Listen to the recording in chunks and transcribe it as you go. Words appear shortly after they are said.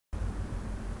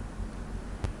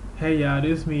Hey y'all,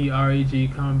 this me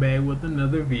RAG coming back with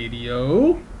another video.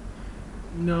 You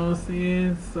know what I'm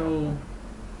saying? So,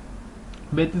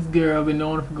 met this girl, been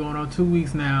knowing her for going on 2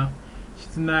 weeks now.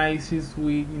 She's nice, she's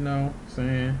sweet, you know what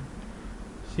I'm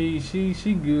saying?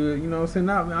 She good, you know what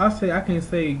I'm saying? I can't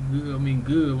say good, I mean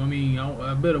good. I mean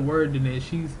a better word than that.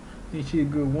 I think she a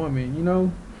good woman, you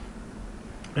know?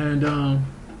 And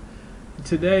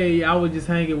today I was just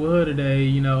hanging with her today,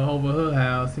 you know, over her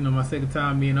house, you know, my second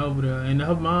time being over there. And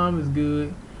her mom is good,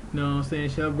 you know what I'm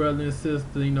saying? She her brother and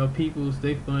sister, you know, peoples,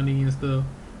 they funny and stuff.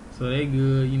 So they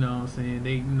good, you know what I'm saying?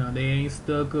 They ain't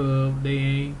stuck up, they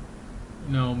ain't,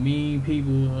 you know, mean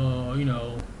people, you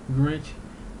know,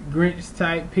 Grinch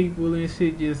type people and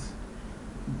shit, just,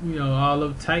 you know, all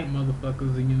uptight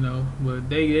motherfuckers, and you know, but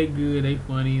they good, they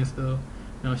funny and stuff.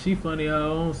 You know, she funny her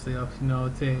own self, you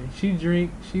know, she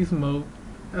drink, she smoke,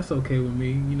 that's okay with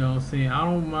me, you know what I'm saying? I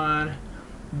don't mind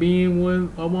being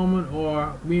with a woman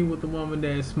or being with a woman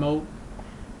that smoke,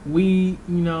 weed,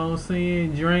 you know what I'm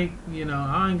saying, drink, you know,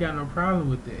 I ain't got no problem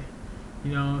with that.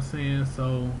 You know what I'm saying?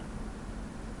 So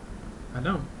I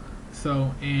don't.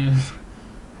 So, and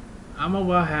I'm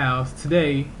over her house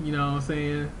today, you know what I'm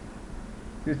saying?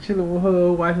 Just chilling with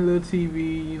her, watching a little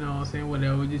TV, you know what I'm saying,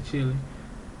 whatever, just chilling.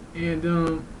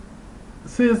 And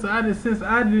since I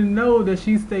didn't know that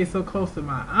she stayed so close to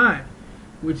my aunt,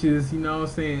 which is, you know what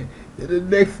I'm saying, in the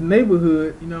next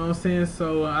neighborhood, you know what I'm saying,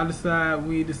 so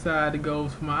we decide to go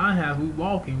to my aunt's house. We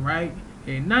walking, right,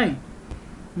 at night.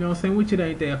 You know what I'm saying, which it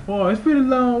ain't that far. It's pretty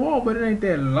long walk, but it ain't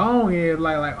that long as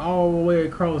like all the way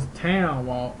across town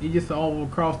walk. It just all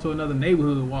across to another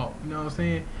neighborhood walk. You know what I'm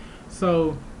saying?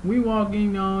 So we walking,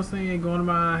 you know what I'm saying, going to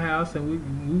my aunt's house, and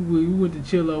we went to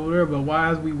chill over there. But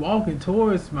while we walking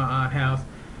towards my aunt's house,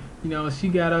 you know, she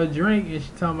got her drink and she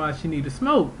talking about she need to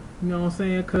smoke. You know what I'm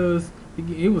saying? Cause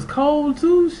it was cold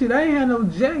too. Shit, I ain't had no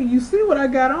jacket. You see what I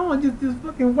got on? Just this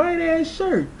fucking white ass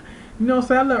shirt. You know what I'm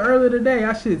saying? I looked earlier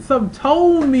today. Something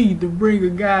told me to bring a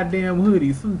goddamn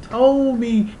hoodie. Something told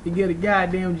me to get a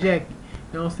goddamn jacket.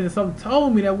 You know what I'm saying? Something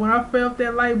told me that when I felt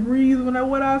that light breeze when I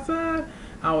went outside,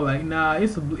 I was like, nah,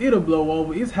 it'll blow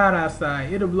over. It's hot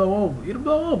outside. It'll blow over. It'll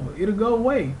blow over. It'll go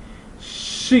away.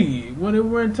 Shit. When it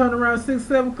went turn around 6,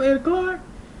 7, 8 o'clock,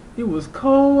 it was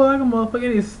cold like a motherfucker.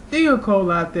 And it's still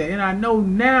cold out there. And I know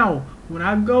now when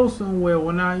I go somewhere,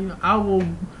 I will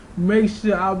make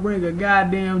sure I bring a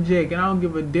goddamn jacket. I don't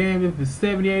give a damn if it's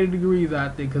 70, 80 degrees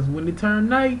out there. Because when it turn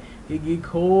night, it get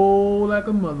cold like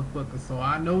a motherfucker. So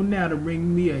I know now to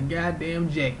bring me a goddamn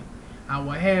jacket. I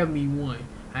will have me one.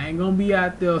 I ain't gonna be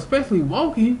out there, especially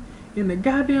walking in the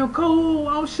goddamn cold.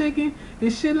 I'm shaking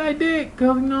and shit like that.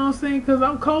 Cause you know what I'm saying? Cause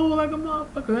I'm cold like a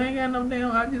motherfucker. I ain't got no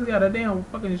damn, I just got a damn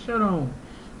fucking shirt on.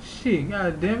 Shit,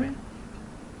 god damn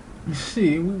it.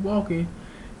 Shit, we walking.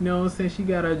 You know what I'm saying? She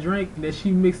got a drink that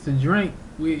she mixed a drink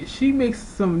with. She makes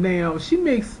some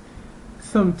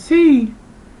tea.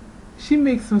 She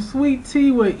makes some sweet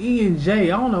tea with E and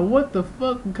J. I don't know what the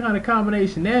fuck kind of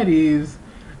combination that is.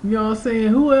 You know what I'm saying?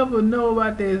 Whoever know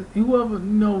about that, whoever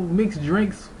mix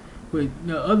drinks with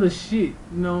other shit, you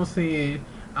know what I'm saying?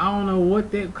 I don't know what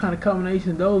that kind of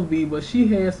combination those be, but she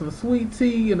had some sweet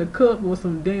tea in a cup with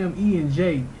some damn E and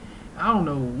J. I don't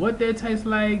know what that tastes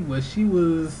like, but she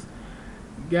was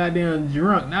goddamn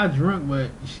drunk. Not drunk,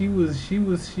 but she was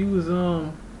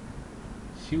feeling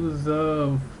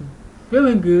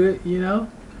good, you know.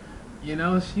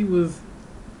 She was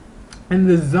in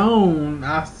the zone,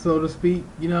 so to speak,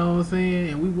 you know what I'm saying?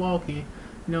 And we walking, you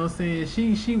know what I'm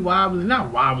saying? She wobbling,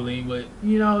 not wobbling, but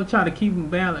you know, trying to keep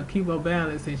her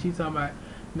balance, and she talking about,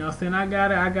 you know what I'm saying,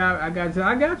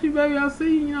 I got you, baby, I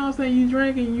see, you know what I'm saying, you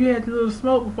drinking, you had a little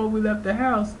smoke before we left the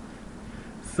house.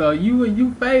 So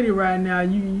you faded right now.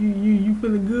 You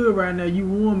feeling good right now. You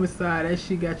warm inside. That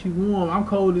shit got you warm. I'm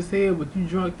cold as hell, but you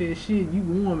drunk that shit. You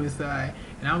warm inside.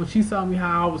 And she saw me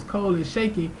how I was cold and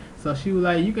shaking. So she was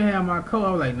like, "You can have my coat."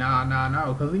 I was like,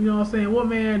 "Nah," because you know what I'm saying. What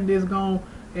man is gonna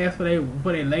ask for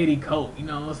that lady coat? You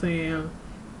know what I'm saying?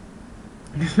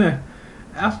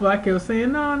 That's what I kept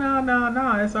saying.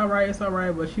 No, it's all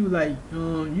right. But she was like,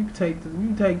 you can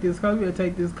take this coat. You gotta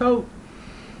take this coat.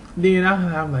 Then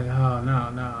I'm like, oh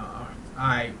no.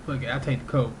 Alright, fuck it, I take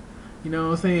the coat. You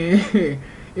know what I'm saying?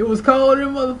 It was cold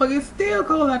and motherfucker, it's still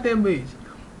cold out that bitch.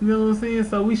 You know what I'm saying?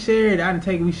 So we shared. I didn't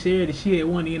take it, we shared it. She had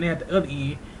one end, I had the other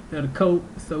end of the coat.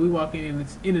 So we walking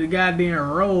into the goddamn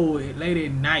road late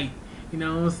at night. You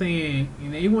know what I'm saying?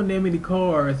 And there wasn't that many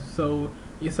cars, so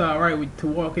it's alright to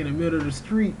walk in the middle of the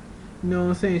street. You know what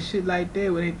I'm saying? Shit like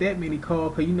that, but ain't that many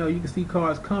cars, cause you know you can see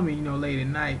cars coming, you know, late at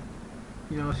night.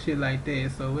 You know, shit like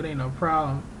that. So it ain't no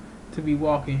problem to be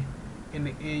walking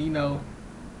in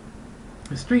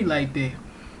the street like that.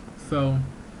 So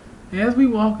as we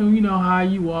walking, you know how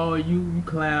you all you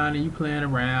clown and you playing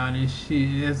around and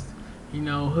shit. That's, you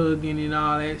know, hugging and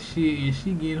all that shit, and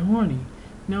she getting horny. You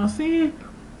know what I'm saying?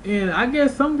 And I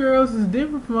guess some girls is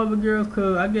different from other girls,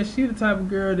 cause I guess she the type of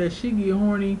girl that she get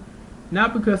horny,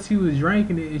 not because she was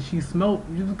drinking it and she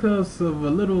smoked, just because of a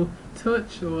little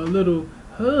touch or a little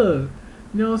hug.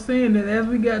 You know what I'm saying? That as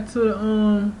we got to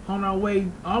on our way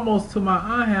almost to my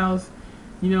aunt house,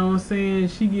 you know what I'm saying,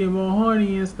 she get more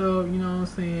horny and stuff, you know what I'm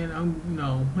saying?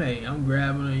 Hey, I'm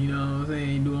grabbing her, you know what I'm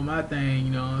saying, doing my thing,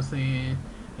 you know what I'm saying?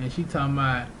 And she talking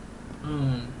about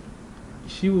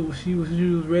she was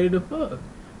ready to fuck.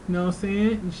 You know what I'm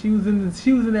saying? She was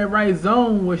in that right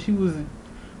zone where she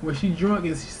drunk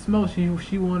and she smoked,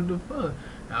 she wanted to fuck.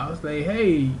 I was like,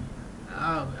 hey,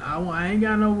 I ain't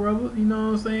got no rubber, you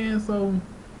know what I'm saying? So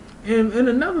and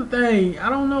another thing, I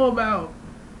don't know about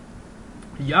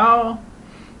y'all,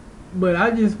 but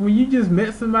when you just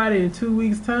met somebody in 2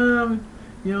 weeks time,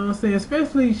 you know what I'm saying?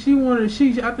 Especially she told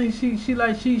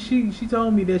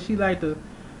me that she liked to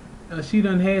she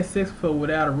done had sex before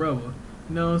without a rubber.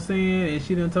 You know what I'm saying? And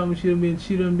she done told me she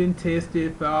done been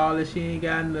tested for all that, she ain't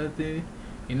got nothing.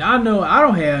 And I know I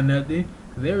don't have nothing,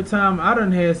 cause every time I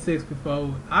done had sex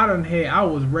before, I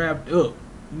was wrapped up.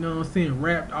 You know what I'm saying?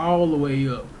 Wrapped all the way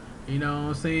up. You know what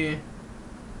I'm saying?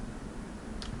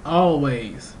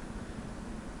 Always.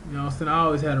 You know what I'm saying? I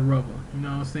always had a rubber. You know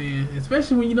what I'm saying?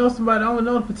 Especially when you know somebody only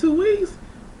known for 2 weeks.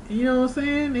 You know what I'm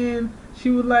saying? And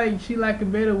she was like, she liked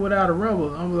it better without a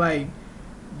rubber. I'm like,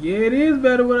 yeah, it is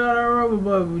better without a rubber,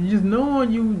 but just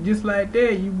knowing you just like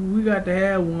that, we got to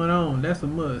have one on. That's a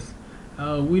must.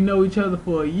 We know each other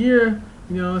for a year.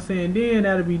 You know what I'm saying? Then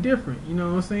that'll be different. You know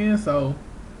what I'm saying? So,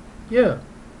 yeah.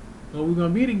 Well, we're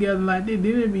going to be together like that,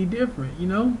 then it'll be different, you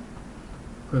know?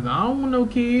 Because I don't want no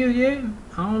kids yet.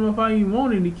 I don't know if I even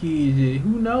want any kids yet.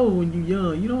 Who knows when you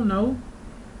young? You don't know.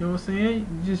 You know what I'm saying?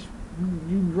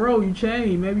 You grow, you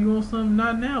change. Maybe you want something,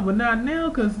 not now. But not now,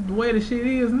 because the way the shit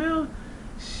is now,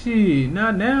 shit,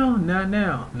 not now.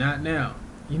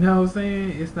 You know what I'm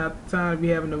saying? It's not the time to be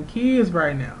having no kids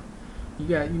right now. You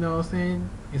got, you know what I'm saying?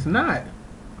 It's not.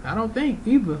 I don't think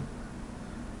either.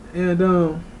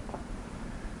 And,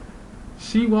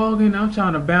 she walking, I'm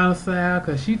trying to balance out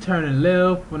because she turning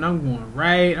left when I'm going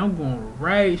right. I'm going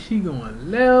right, she going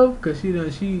left because she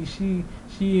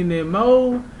in that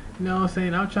mode. You know what I'm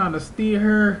saying? I'm trying to steer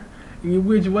her in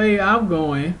which way I'm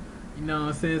going. You know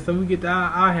what I'm saying? So we get to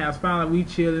our house. Finally, we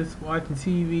chilling, watching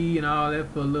TV and all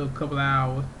that for a little couple of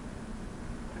hours.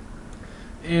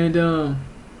 And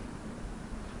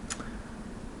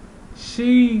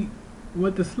she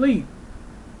went to sleep.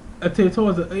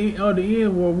 Towards the end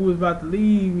where we was about to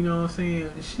leave, you know what I'm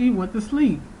saying, she went to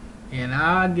sleep. And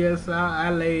I guess I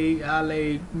laid,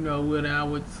 you know, with her. I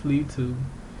went to sleep too.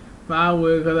 But I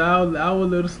was, because I was a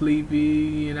little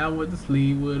sleepy, and I went to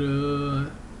sleep with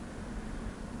her.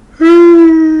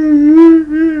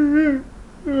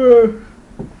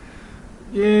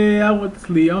 Yeah, I went to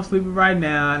sleep. I'm sleeping right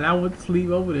now, and I went to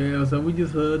sleep over there. So we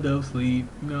just hugged up sleep,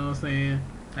 you know what I'm saying.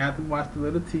 After watched a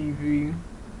little TV.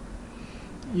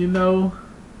 You know,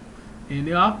 and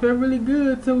I felt really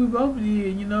good till we both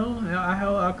did, you know.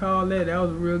 I call that was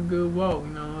a real good walk, you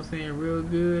know what I'm saying, real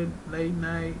good, late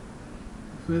night.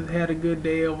 We had a good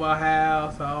day at our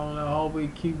house. I don't know, I hope we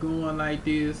keep going like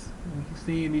this. We keep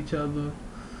seeing each other.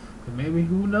 Cause maybe,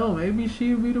 who knows, maybe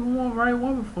she'll be the right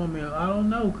woman for me. I don't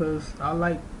know, because I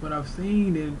like what I've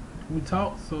seen and we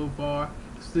talked so far.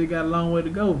 Still got a long way to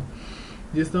go.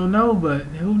 Just don't know, but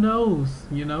who knows,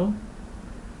 you know.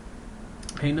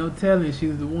 Ain't no telling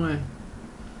she's the one.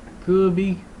 Could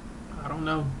be. I don't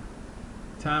know.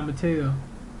 Time to tell.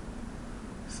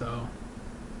 So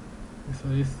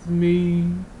this is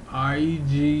me,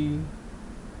 REG.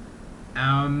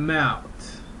 I'm out.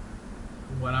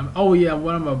 What I'm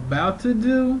about to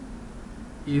do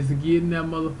is get in that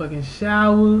motherfucking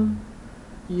shower.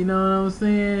 You know what I'm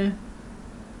saying?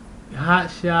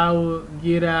 Hot shower,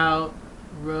 get out,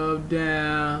 rub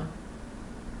down,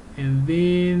 and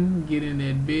then get in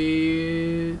that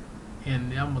bed,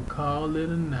 and I'm gonna call it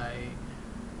a night.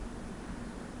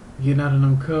 Get out of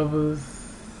them covers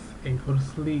and go to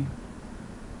sleep.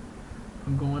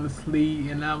 I'm going to sleep,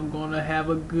 and I'm gonna have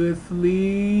a good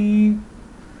sleep,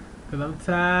 cause I'm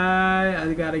tired.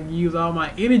 I gotta use all my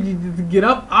energy to get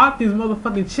up off this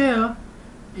motherfucking chair.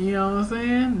 You know what I'm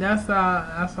saying? That's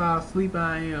how asleep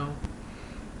I am.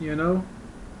 You know?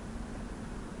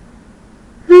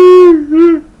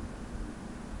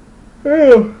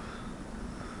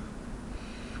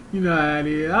 You know how it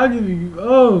is.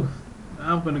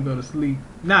 I'm gonna go to sleep.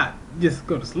 Not just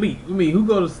go to sleep. I mean, who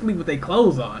go to sleep with their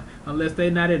clothes on? Unless they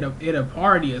not at a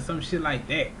party or some shit like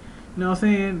that. You know what I'm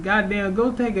saying? Goddamn,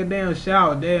 go take a damn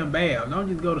shower, damn bath. Don't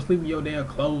just go to sleep with your damn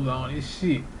clothes on and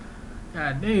shit.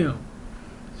 Goddamn.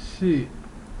 Shit.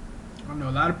 I know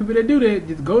a lot of people that do that.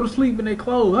 Just go to sleep in their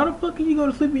clothes. How the fuck can you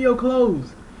go to sleep in your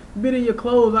clothes? You been in your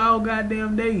clothes all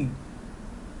goddamn day.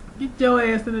 Get your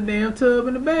ass in the damn tub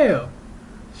in the bath.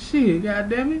 Shit,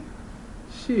 goddamn it.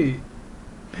 Shit.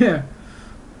 Yeah.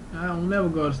 I don't never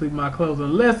go to sleep in my clothes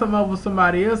unless I'm over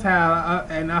somebody else's house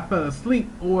and I fell asleep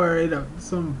or at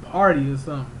some party or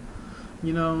something.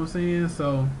 You know what I'm saying?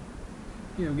 So,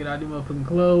 get out the motherfucking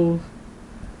clothes.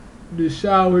 Do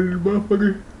shower in the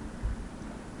motherfucker.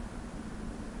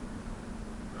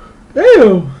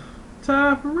 Damn!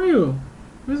 Time for real.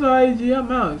 This RG, I'm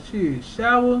out. Shit.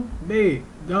 Shower, bed,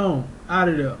 gone. Out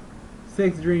of there.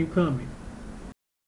 Sex dream coming.